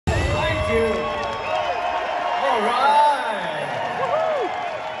you. All right.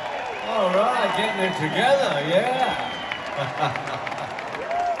 All right, getting it together, yeah.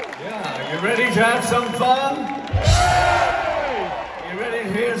 Yeah, you ready to have some fun? You ready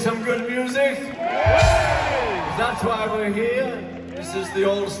to hear some good music? That's why we're here. This is the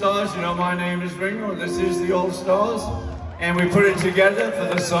All Stars. You know, my name is Ringo. This is the All Stars. And we put it together for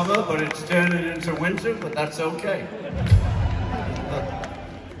the summer, but it's turning into winter, but that's okay.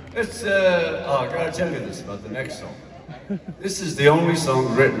 It's, I gotta tell you this about the next song. This is the only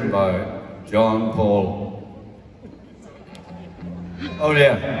song written by John Paul. Oh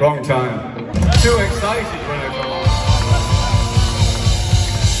yeah, wrong time. Too excited when I come on.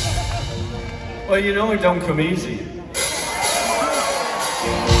 Well, you know it don't come easy.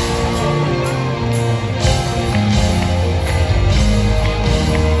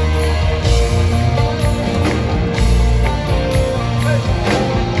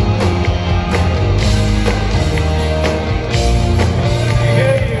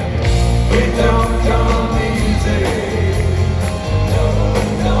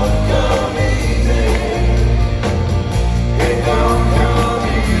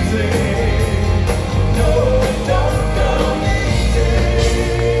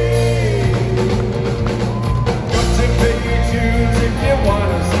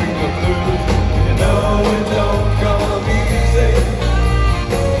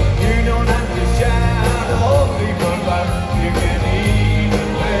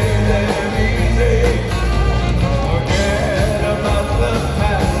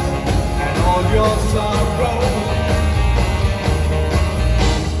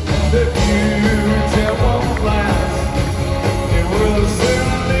 The